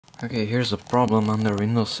Okay, here's a problem under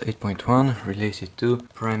Windows 8.1 related to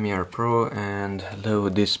Premiere Pro and low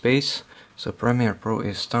disk space. So Premiere Pro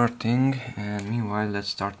is starting, and meanwhile let's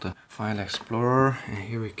start the File Explorer, and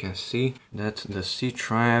here we can see that the C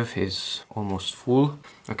drive is almost full.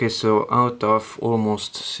 Okay, so out of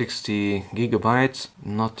almost 60 gigabytes,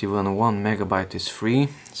 not even 1 megabyte is free,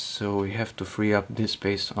 so we have to free up this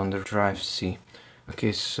space on the drive C.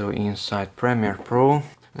 Okay, so inside Premiere Pro,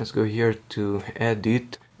 let's go here to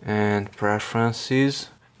Edit and Preferences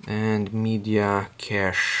and Media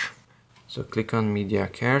Cache. So click on Media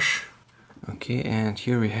Cache. Okay, and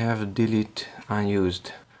here we have Delete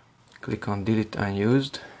Unused. Click on Delete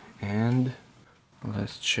Unused and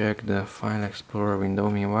let's check the File Explorer window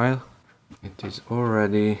meanwhile. It is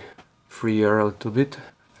already freer a little bit.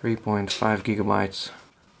 3.5 gigabytes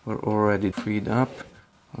were already freed up.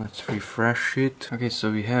 Let's refresh it. Okay, so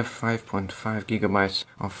we have 5.5 gigabytes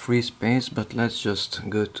of free space, but let's just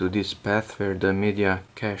go to this path where the media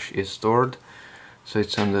cache is stored. So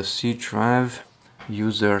it's on the C drive,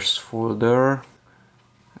 users folder,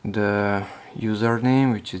 the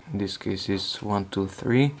username, which in this case is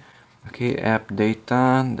 123. Okay,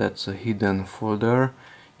 AppData, that's a hidden folder.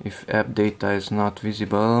 If AppData is not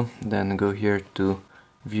visible, then go here to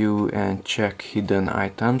view and check hidden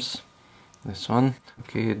items. This one.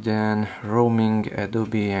 Okay, then roaming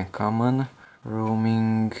Adobe and common.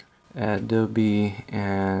 Roaming Adobe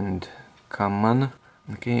and common.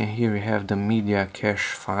 Okay, and here we have the media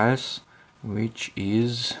cache files, which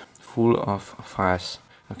is full of files.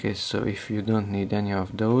 Okay, so if you don't need any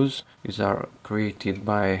of those, these are created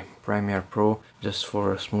by Premiere Pro just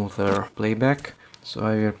for a smoother playback. So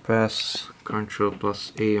I will press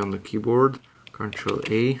Ctrl+A on the keyboard,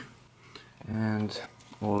 Ctrl+A, and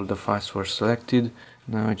all the files were selected.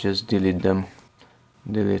 Now just delete them.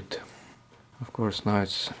 Delete. Of course, now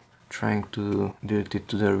it's trying to delete it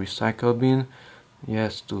to the recycle bin.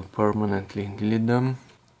 Yes, to permanently delete them.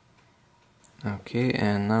 Okay,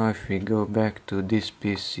 and now if we go back to this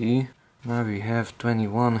PC, now we have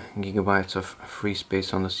 21 gigabytes of free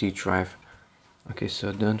space on the C drive. Okay,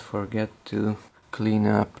 so don't forget to clean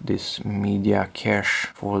up this media cache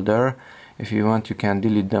folder. If you want, you can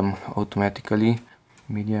delete them automatically.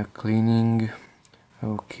 Media cleaning.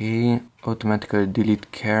 Okay, automatically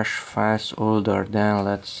delete cache files older than,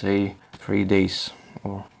 let's say, 3 days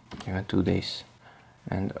or even 2 days.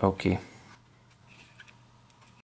 And okay.